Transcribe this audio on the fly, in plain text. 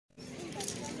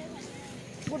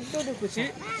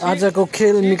आजको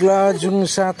खेल मिक्लाजुङ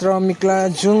 7 र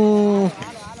मिक्लाजुङ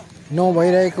 9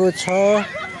 भइरहेको छ।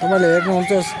 तपाईले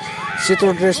हेर्नुहुन्छ सेतो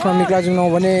ड्रेसमा मिक्लाजुङ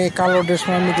 9 भने कालो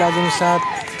ड्रेसमा मिक्लाजुङ 7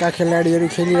 का खेलाडीहरू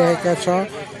खेलिरहेका छ।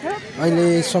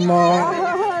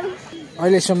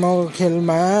 अहिलेसम्मको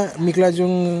खेलमा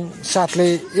मिक्लाजुङ 7 ले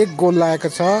 1 गोल लगाएको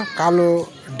छ। कालो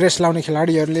ड्रेस लाउने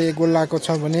खेलाडीहरूले 1 गोल लगाएको छ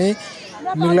भने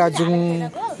मिक्लाजुङ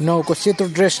 9 को सेतो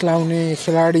ड्रेस लाउने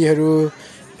खेलाडीहरू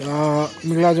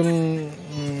मिक्लाजुङ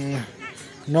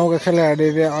 9 का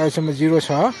खेलाडीहरूले अहिलेसम्म 0 छ।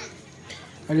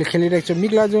 अहिले खेलिरहेको छ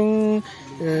मिक्लाजुङ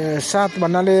 7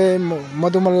 भन्नाले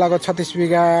मधुमल्लाको 36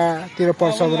 बिघातिर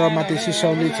पर्छ र माथि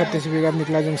सिसौली 36 बिघा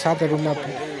मिक्लाजुङ 7हरूमा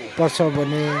पर्छ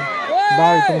भने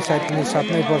बालटुङ साइड पनि 7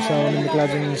 नै पर्छ भने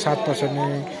मिक्लाजुङ 7 पर्छ भने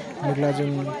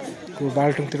मिक्लाजुङको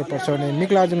बालटुङतिर पर्छ भने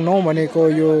मिक्लाजुङ 9 भनेको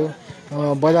यो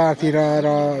बजारतिर र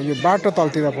यो बाटो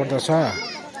तलतिर पर्दछ।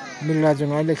 मिक्लाजुङ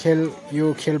अहिले यो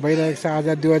खेल भइरहेको छ। आज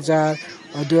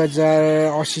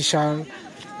 2080 साल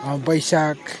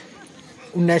वैशाख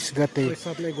 19 गते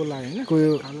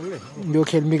यो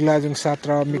खेल मिक्लाजुङ 7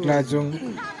 र मिक्लाजुङ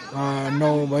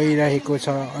 9 भइरहेको छ।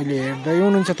 अहिले हेर्दै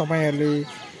हुनुहुन्छ तपाईहरुले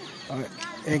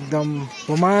एकदम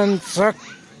रोमाञ्चक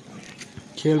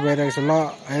खेल भइरहेको छ। ल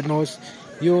हेर्नुहोस्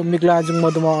यो Miklajung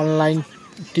मधुमल्ला online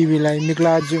टिभीलाई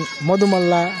Miklajung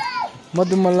मधुमल्ला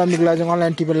Miklajung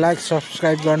online TV like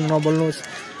subscribe गर्न नभुल्नुहोस्।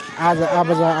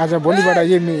 आज भोलिबाट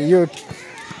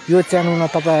यो च्यानलमा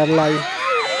तपाईहरुलाई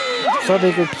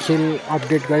सधैँको खेल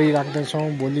अपडेट गरिराख्दैछौँ।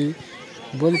 भोलि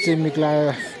चाहिँ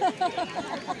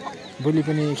भोलि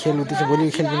पनि खेल हुँदैछ।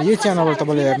 भोलिको खेल पनि यही च्यानलबाट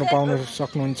तपाईले हेर्न पाउन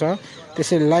सक्नुहुन्छ।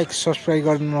 त्यसैले लाइक सब्स्क्राइब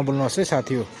गर्न नभुल्नुहोस् है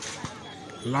साथीहरु।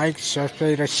 लाइक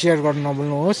सब्स्क्राइब र शेयर गर्न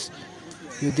नभुल्नुहोस्।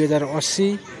 यो 2080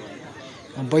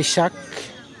 वैशाख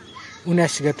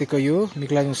 19 गतेको यो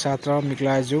मिक्लाजुङ 7 र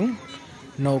मिक्लाजुङ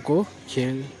 9 को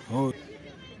खेल हो।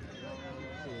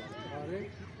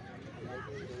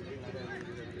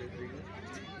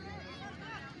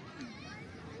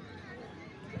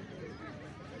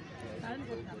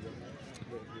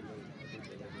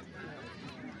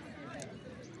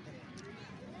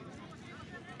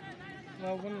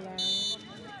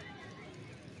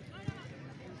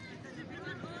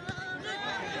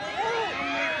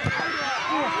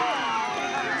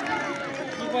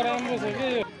 राम्रो छ के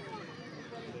यो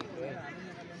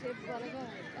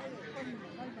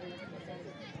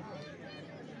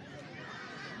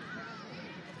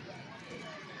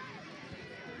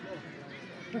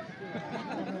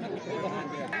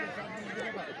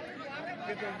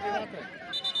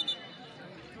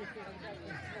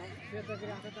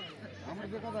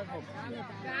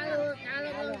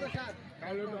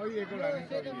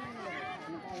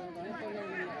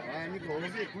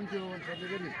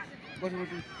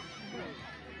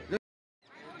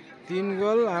तीन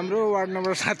गोल हाम्रो वार्ड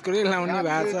नम्बर 7 को लाउने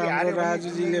भएको छ। हाम्रो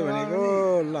राजुजीले भनेको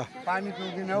ल पानी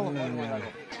पुग्दैन हौ।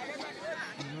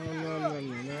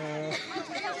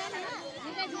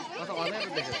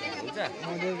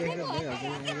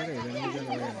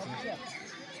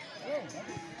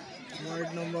 वार्ड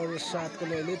नम्बर 7 को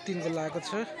ले 3 गोल लागेको छ।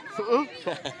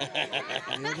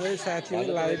 यो साथी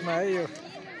लाइभमा है यो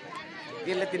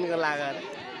केले 3 गोल लाग्यो रे।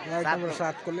 वार्ड नम्बर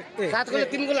 7 को ले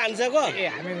 3 गोल हान्छ को ए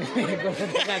हामी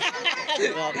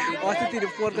अस्तितिर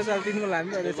पोरको साल 3 गोल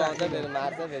हान्छ अहिले 7 फेरि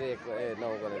मार्छ फेरि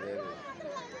 9 गरेर 1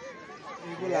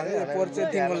 गोल हाल्यो पोर चाहिँ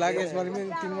 3 गोल लाग्यो। यसपालि पनि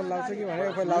 3 गोल लाग्छ कि भने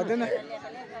खोइ लाग्दैन।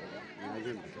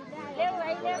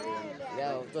 या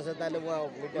त्यसो ताले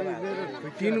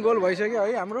 3 गोल भइसक्यो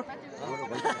है हाम्रो।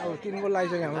 अब 3 गोल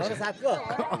लागिसक्यो हाम्रो 7 को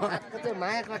चाहिँ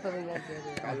माया कस्तो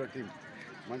कालो टिम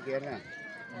मान्छे हेर्न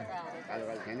कालो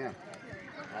छैन।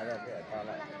 आज तल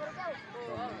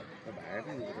भाइ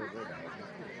पनि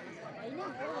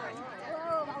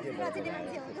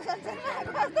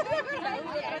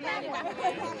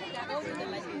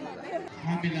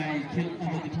हामीलाई खेल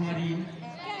अवधिभरि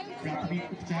प्राथमिक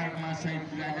उपचारमा सहित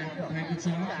भएको छ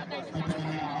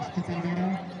मधुमल्ला अस्पतालबाट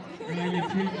र अहिले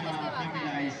फिल्डमा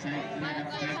हामीलाई सहित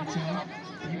भएको छ।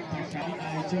 टिम प्रशासन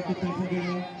आयोजकको तर्फबाट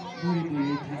धेरै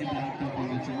धन्यवाद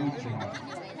दिन चाहन्छु।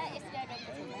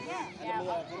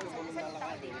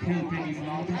 खेल प्रेमी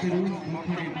महानुभावहरू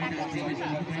भर्खरै मैदान प्रवेश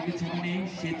गर्नुभएको छ भने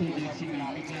सेतो जर्सीमा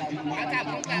मिक्लाजुङ वडा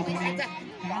नम्बर 9 भने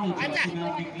कालो जर्सीमा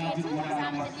मिक्लाजुङ वडा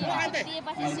नम्बर 7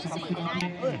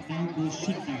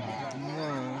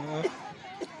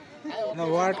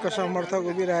 वार्डको समर्थक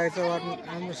उभिरहेको छ। वार्ड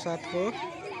नम्बर 7 को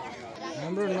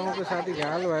हाम्रो 9 को साथी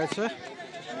घायल भएछ।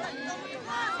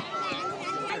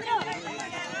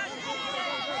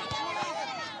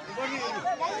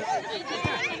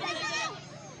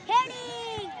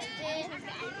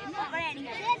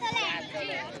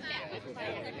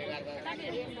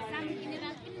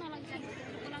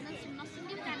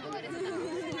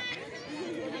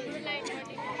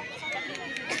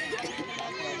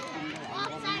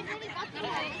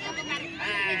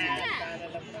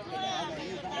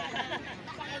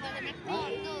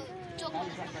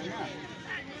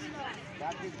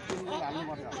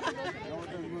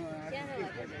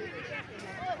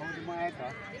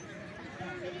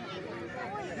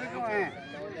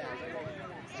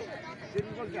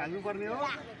 हाल्नुपर्ने हो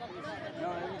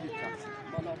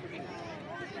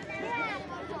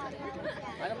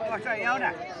यहाँ न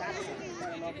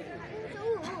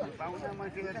पाउँदा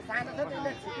मान्छे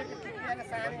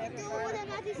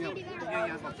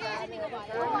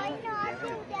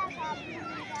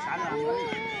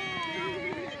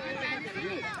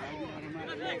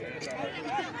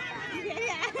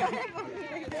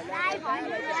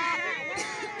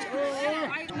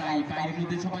बाहिर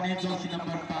हुँदैछ भने जर्सी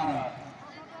नम्बर 12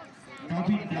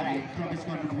 नवीन राई प्रवेश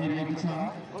गर्नु भइरहेको छ।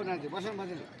 हो नाति बसन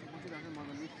बसन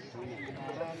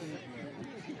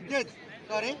के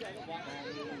गरे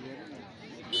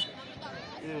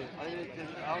ए अहिले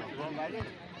आउट भयो बाजे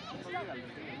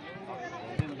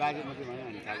बाजे मात्रै भन्यो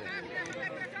नि थाहा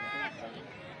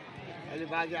अहिले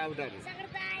बाजे आउट अरे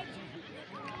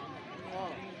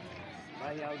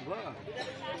बाजे आउट भयो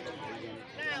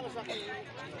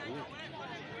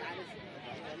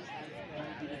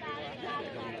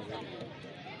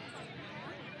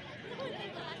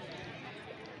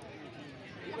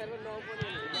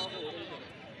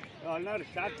हल्नर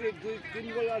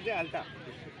 7-3 गोल अझै हाल्ता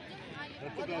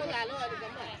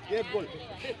एक गोल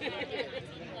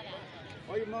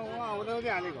अहिले म उहाँ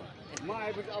आउँदै हालेको म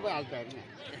आएपछि अब हाल्छ हेर्नु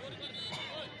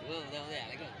हेलो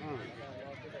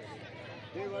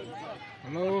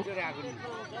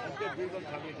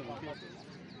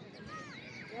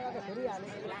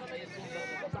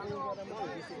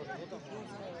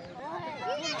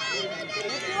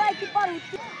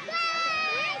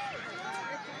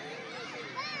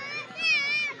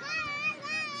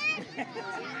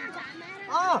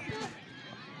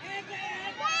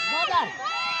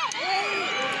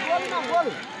 2 गोल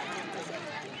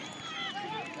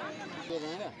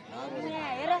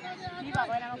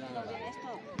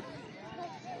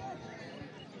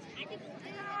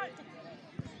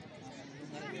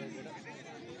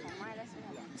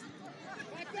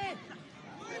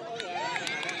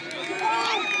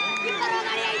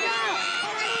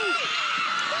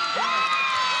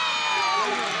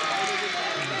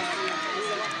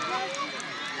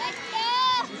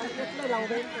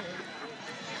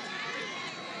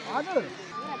हजुर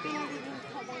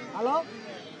हेलो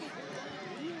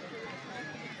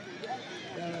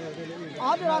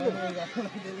हजुर हजुर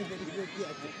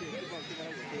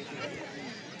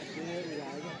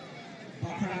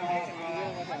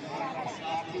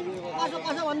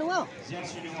कसो भन्नुभयो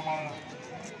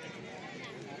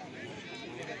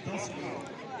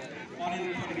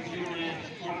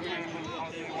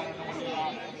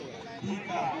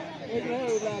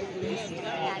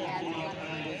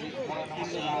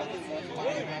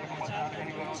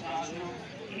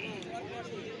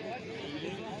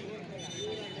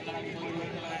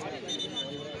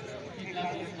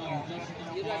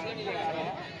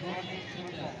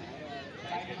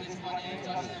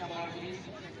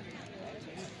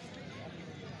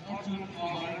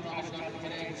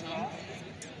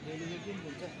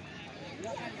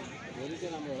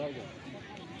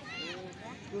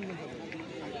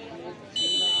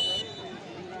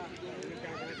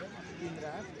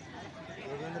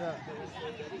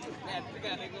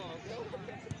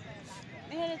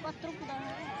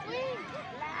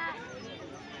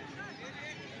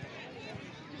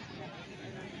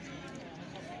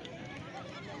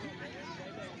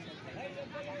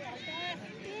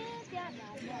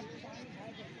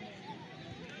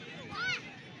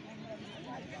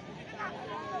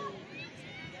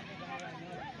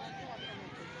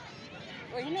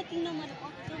Ini tinggal mana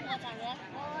waktu macamnya,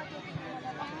 oh dia tinggal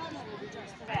mana banget mau bicara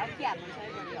sesuai oke apa saya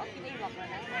beri oke ini bakal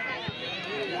nanti.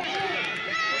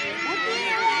 Oke,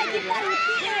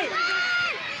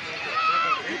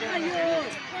 kita yuk.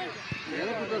 Ya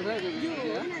putar saya gitu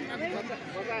ya.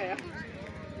 Kota ya.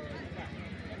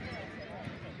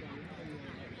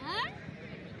 Hah?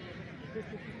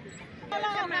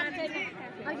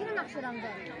 Akhirnya naksirang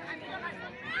deh.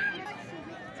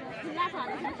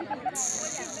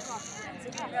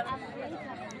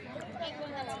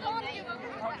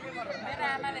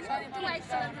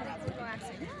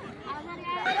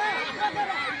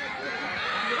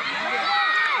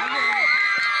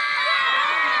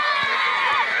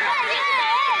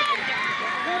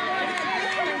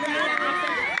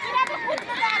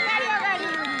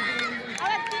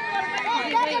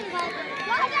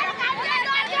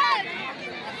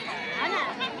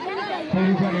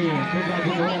 फेरि पनि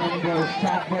मिकलाजुङ वडा number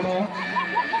 7 बाट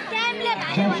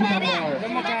Jersey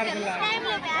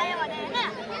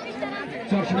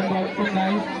number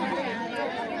 19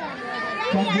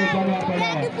 Sanju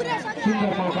दरबारबाट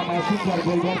सुन्दर मौकामा सुन्दर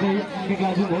goal गर्दै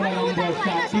मिकलाजुङ वडा number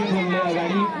 7 3 गोलले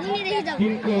अगाडि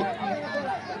टिमको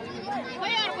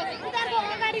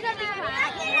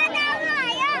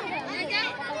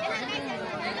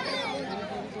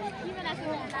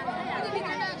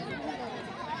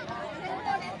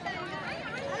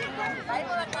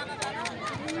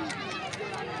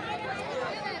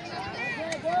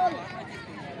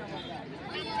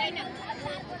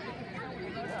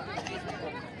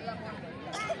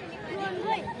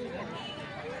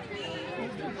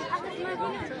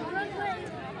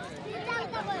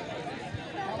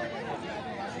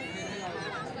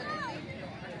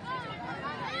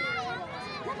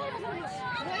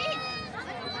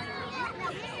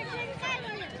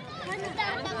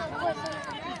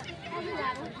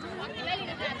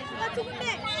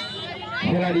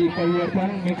खेलाडी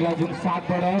परिवर्तन मिकलाजुङ 7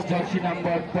 बाट जर्सी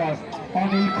नम्बर 10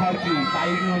 अनिल खर्की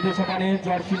बाहिर हुँदैछ भने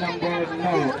जर्सी नम्बर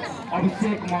 9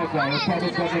 अभिषेक मगर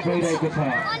प्रवेश गर्न गइरहेको छ।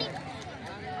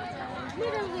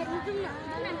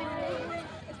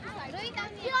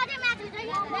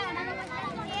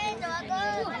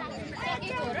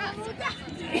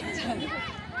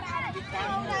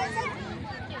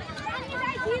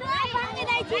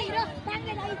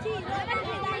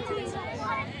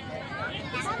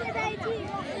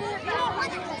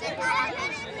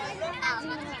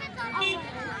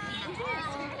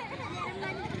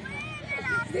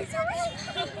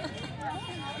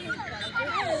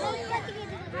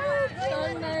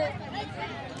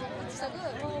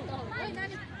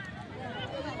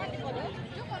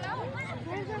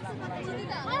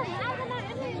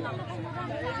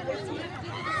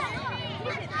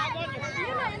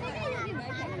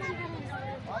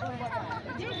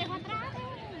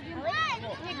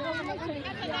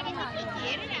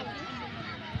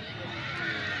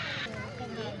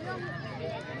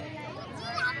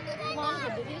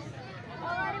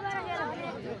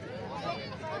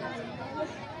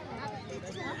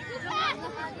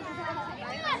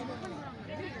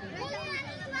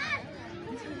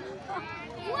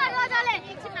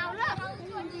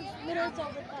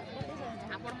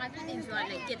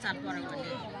 के चाल पर्यो भने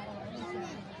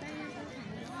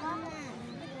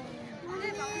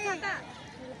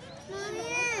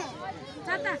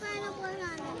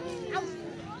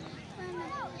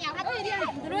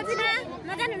रोजिना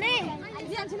नजानु नै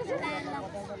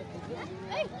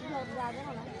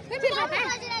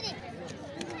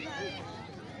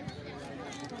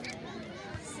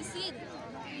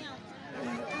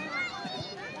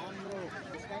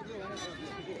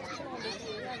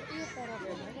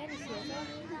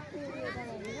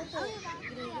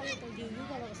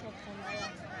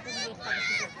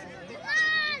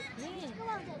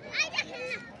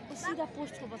सीधा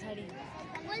पोस्टको पछाडि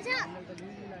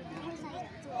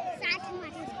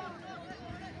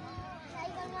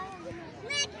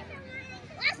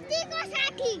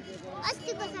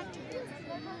अस्तिको साथी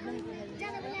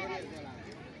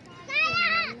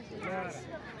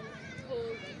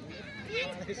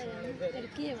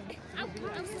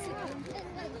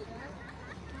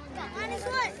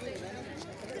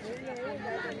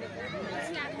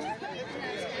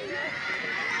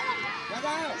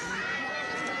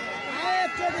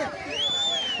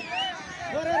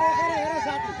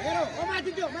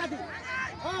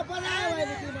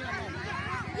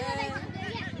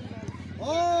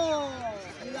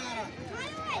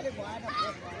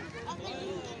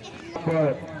नम्बर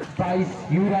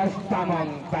 22 युवराज तामाङ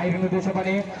बाहिर हुँदैछ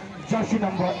भने जर्सी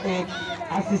नम्बर 1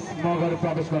 आशिष मगर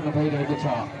प्रवेश गर्न भइरहेको छ।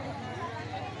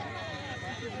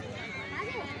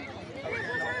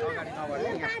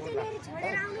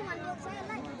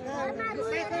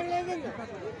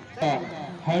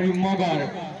 हरि मगर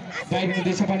बाहिर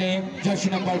हुँदैछ भने जर्सी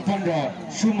नम्बर 15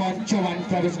 सुमन चौहान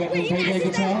प्रवेश गर्न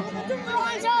भइरहेको छ।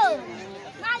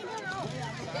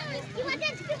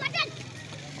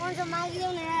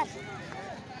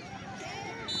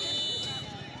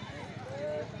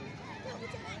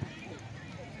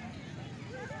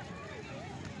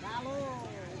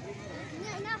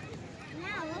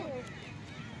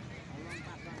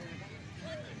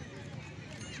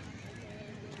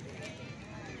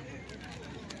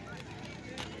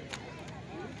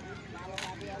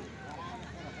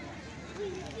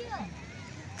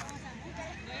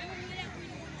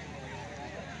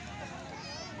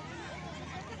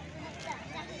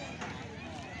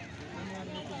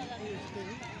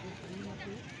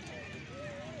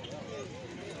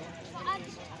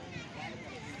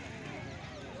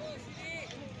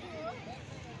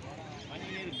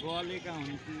 गलेका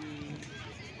हुन् कि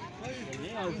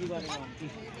अल्छी गरेका हुन् कि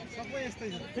सबै यस्तै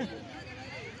छ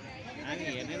हामी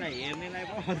हेर्नेलाई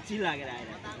पो अल्छी लागेर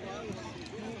आइरहेको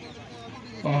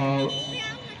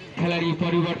खेलाडी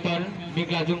परिवर्तन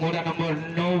मिक्लाजुङ वडा नम्बर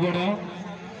 9 बाट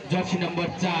जर्सी नम्बर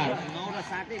 4 9 र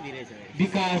 7 धेरै छ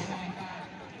विकास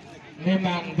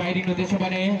नेमाङ बाहिरिनु त्यसो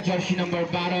भने जर्सी नम्बर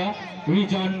 12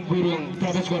 रिजन गुरुङ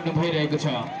प्रवेश गर्नु भइरहेको छ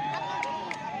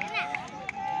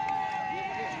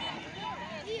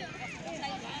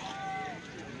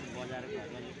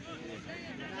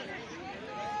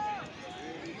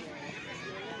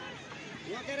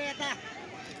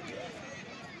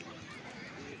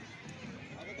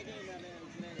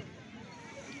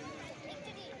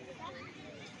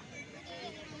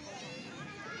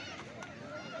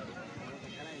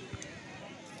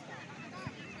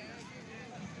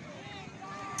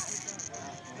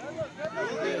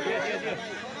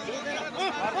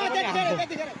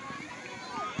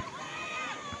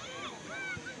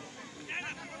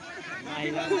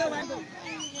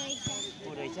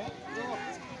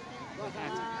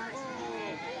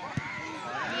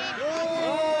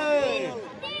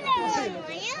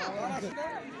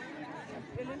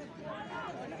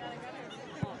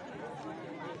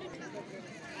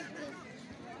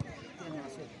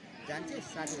जान्छ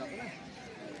साथी भएको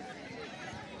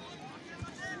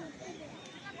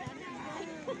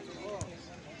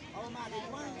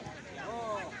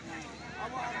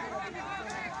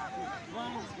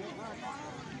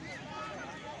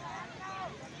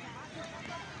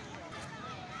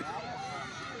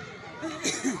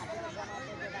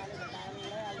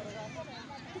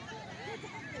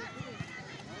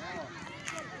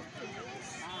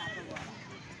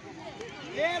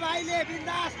ए भाइले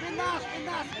बिन्दास बिन्दास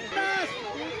बिन्दास बिन्दास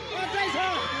अझै छ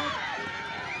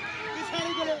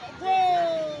पछाडि गयो गो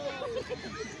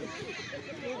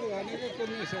त्यो भनेको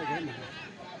कुनै छैन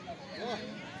हो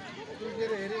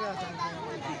पुगेर हेरिरहेछ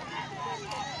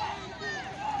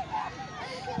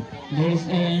Ladies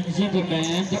and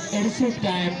gentlemen, the additional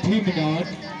time 3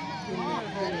 minutes.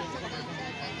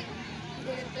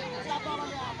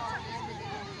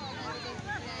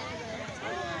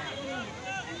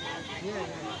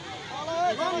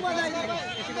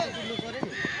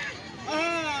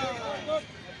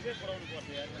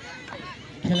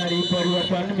 खेलाडी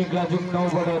परिवर्तन मिक्लाजुङ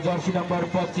 9 बाट जर्सी नम्बर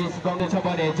 25 गउँदैछ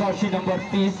भने जर्सी नम्बर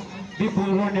 30 विपुल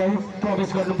रोनेल प्रवेश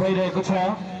गर्नु भइरहेको छ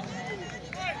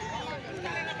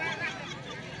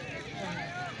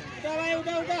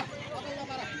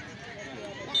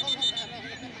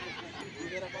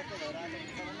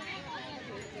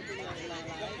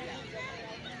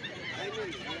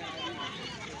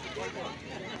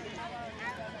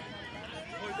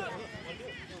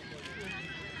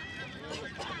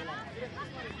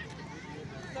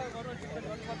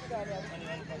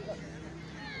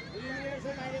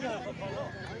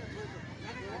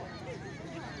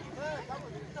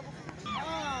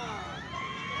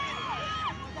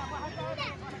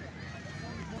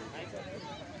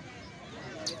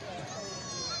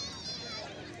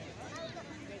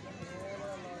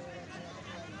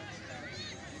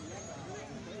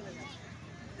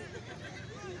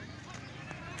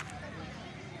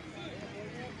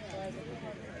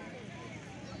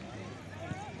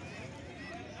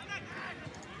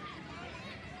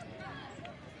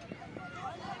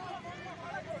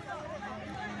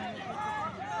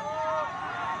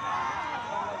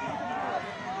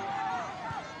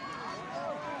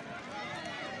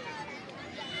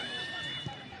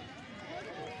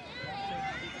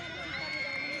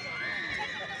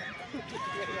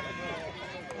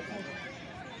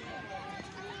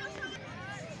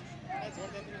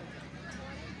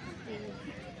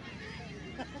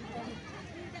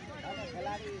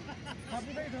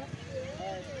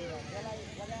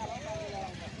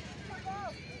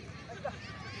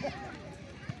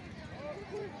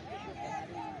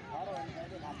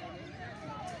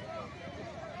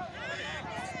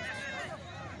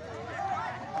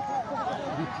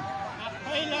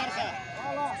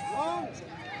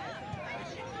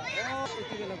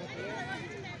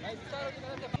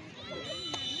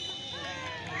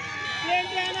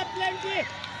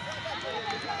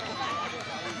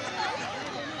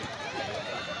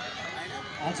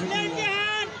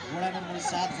वडा नम्बर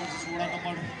 7 versus वडा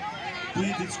नम्बर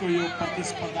 2 बीचको यो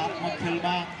प्रतिस्पर्धात्मक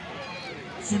खेलमा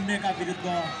शून्यका विरुद्ध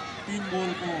 3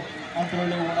 गोलको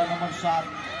अन्तरले वडा नम्बर 7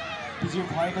 विजय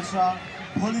भएको छ।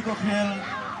 भोलिको खेल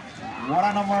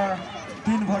वडा नम्बर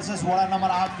 3 versus वडा नम्बर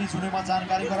 8 बीच हुनेमा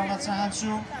जानकारी गराउन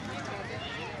चाहन्छु।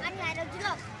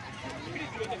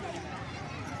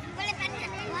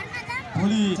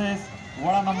 भोलि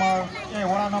वडा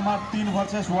नम्बर 3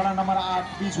 भर्सेस वडा नम्बर 8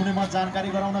 बीच हुने म जानकारी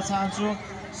गराउन चाहन्छु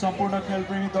सम्पूर्ण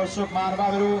खेलप्रेमी दर्शक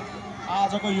महानुभावहरू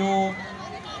आजको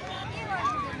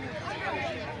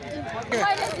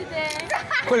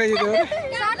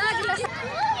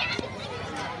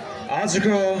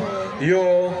यो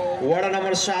वडा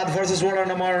नम्बर 7 भर्सेस वडा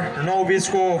नम्बर 9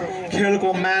 बीचको खेलको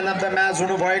म्यान अफ द म्याच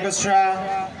हुनुभएको छ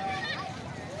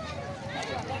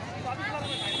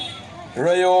र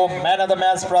यो म्यान अफ द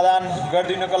म्याच प्रदान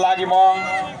गरिदिनको लागि म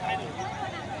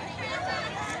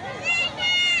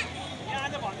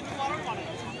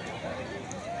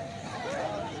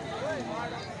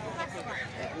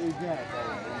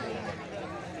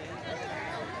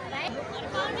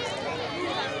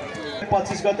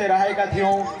पच्चीस गते राखेका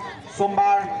थियौं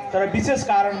सोमबार तर विशेष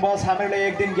कारणवश हामीले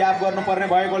एक दिन ग्याप गर्नुपर्ने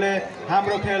भएकोले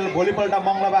हाम्रो खेल भोलिपल्ट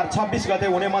मंगलबार 26 गते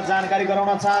हुने म जानकारी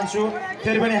गराउन चाहन्छु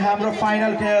फेरि पनि हाम्रो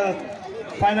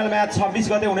फाइनल म्याच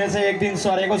 26 गते हुने चाहिँ एक दिन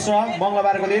सरेको छ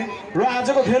मंगलबारको दिन र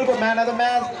आजको खेलको म्यान अफ द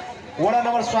म्याच वडा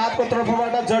नम्बर 7 को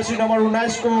तर्फबाट जर्सी नम्बर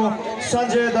 19 को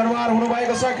सञ्जय दरबार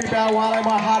हुनुभएको छ कृपया उहाँलाई म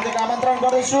हार्दिक आमन्त्रण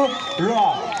गर्दछु र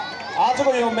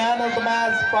आजको यो म्यान अफ द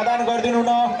म्याच प्रदान गरिदिनु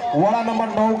न वडा नम्बर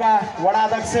 9 का वडा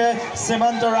अध्यक्ष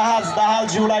श्रीमन्त राज दाहाल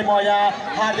ज्यूलाई म यहाँ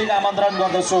हार्दिक आमन्त्रण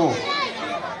गर्दछु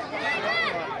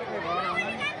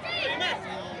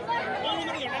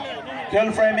खेल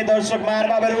प्रेमी दर्शक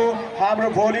महानुभावहरू हाम्रो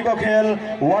भोलिको खेल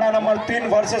वडा नम्बर 3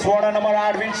 भर्सेस वडा नम्बर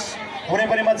 8 बीच हुने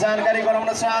पनि म जानकारी गराउन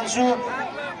चाहन्छु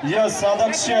यस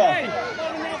अध्यक्ष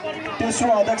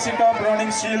तेस्रो अध्यक्ष कप रनिङ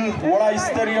सिल वडा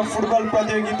स्तरीय फुटबल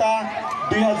प्रतियोगिता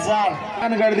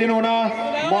 2000 गरिदिनु हुन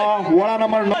म वडा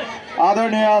नम्बर 9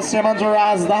 आदरणीय श्रीमन्त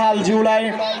राज दाहाल ज्यूलाई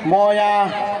म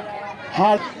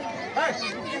यहाँ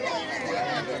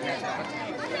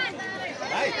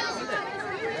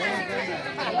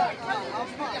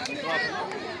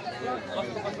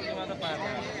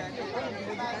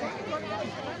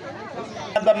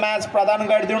द म्याच प्रदान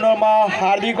गरिदिनु म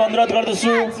हार्दिक अनुरोध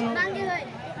गर्दछु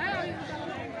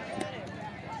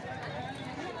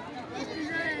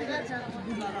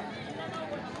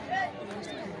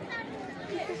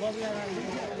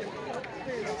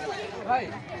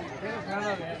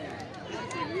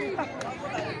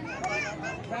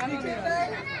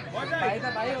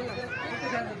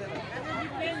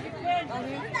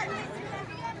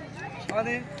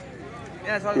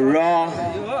र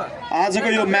आजको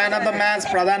यो म्यान अफ द म्याच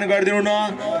प्रदान गरिदिनु न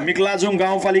मिक्लाजुङ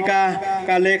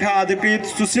गाउँपालिकाका लेखा अधिकृत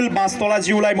सुशील बास्तोला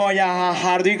ज्यूलाई म यहाँ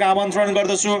हार्दिक आमन्त्रण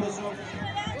गर्दछु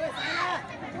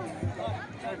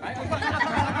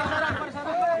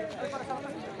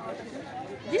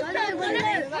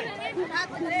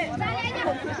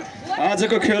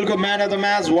आजको खेलको म्यान अफ द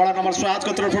म्याच वडा नम्बर 7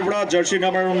 को तर्फबाट जर्सी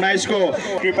नम्बर 19 को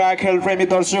कृपया खेल प्रेमी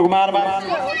दर्शक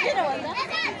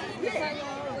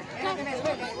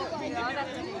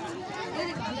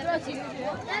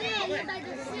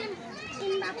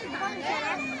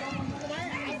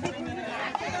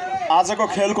आजको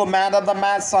खेलको man of the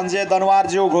match Sanjay Danwar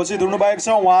ज्यू घोषित हुनुभएको छ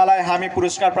उहाँलाई हामी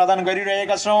पुरस्कार प्रदान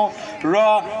गरिरहेका छौं र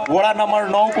वडा नम्बर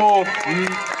 9 को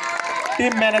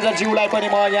टिम म्यानेजर ज्यूलाई पनि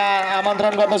म यहाँ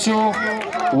आमन्त्रण गर्दछु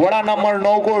वडा नम्बर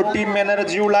 9 को टिम म्यानेजर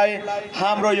ज्यूलाई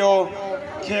हाम्रो यो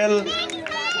खेल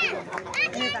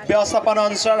व्यवस्थापन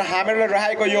अनुसार हामीले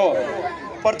राखेको यो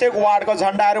प्रत्येक वार्डको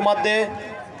झण्डाहरू मध्ये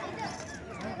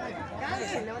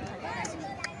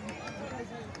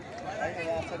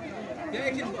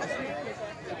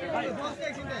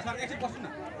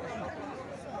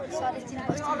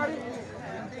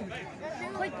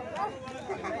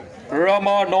र म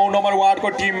 9 नम्बर वार्डको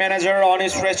टिम म्यानेजर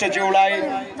अनिश श्रेष्ठ ज्यूलाई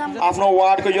आफ्नो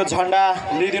वार्डको यो झण्डा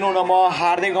लिदिनु न म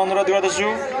हार्दिक अनुरोध गर्दछु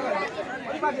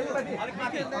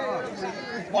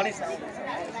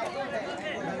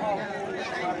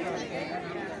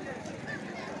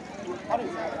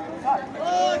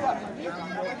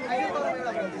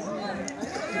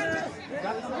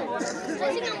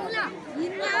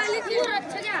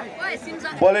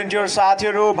भोलिन्टियर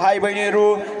साथीहरू भाइ बहिनीहरू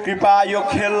कृपया यो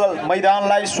खेल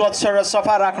मैदानलाई स्वच्छ र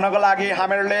सफा राख्नको लागि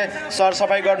हामीहरूले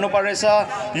सरसफाई गर्नुपर्नेछ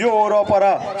यो वरपर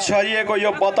छरिएको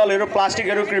यो बोतलहरू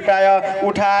प्लास्टिकहरू कृपया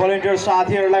उठा भोलिन्टियर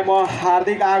साथीहरूलाई म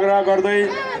हार्दिक आग्रह गर्दै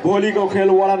भोलिको खेल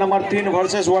वडा नम्बर 3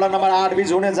 भर्सेस वडा नम्बर 8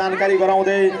 बीच हुने जानकारी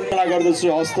गराउँदै गर्दछु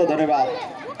हस्त धन्यवाद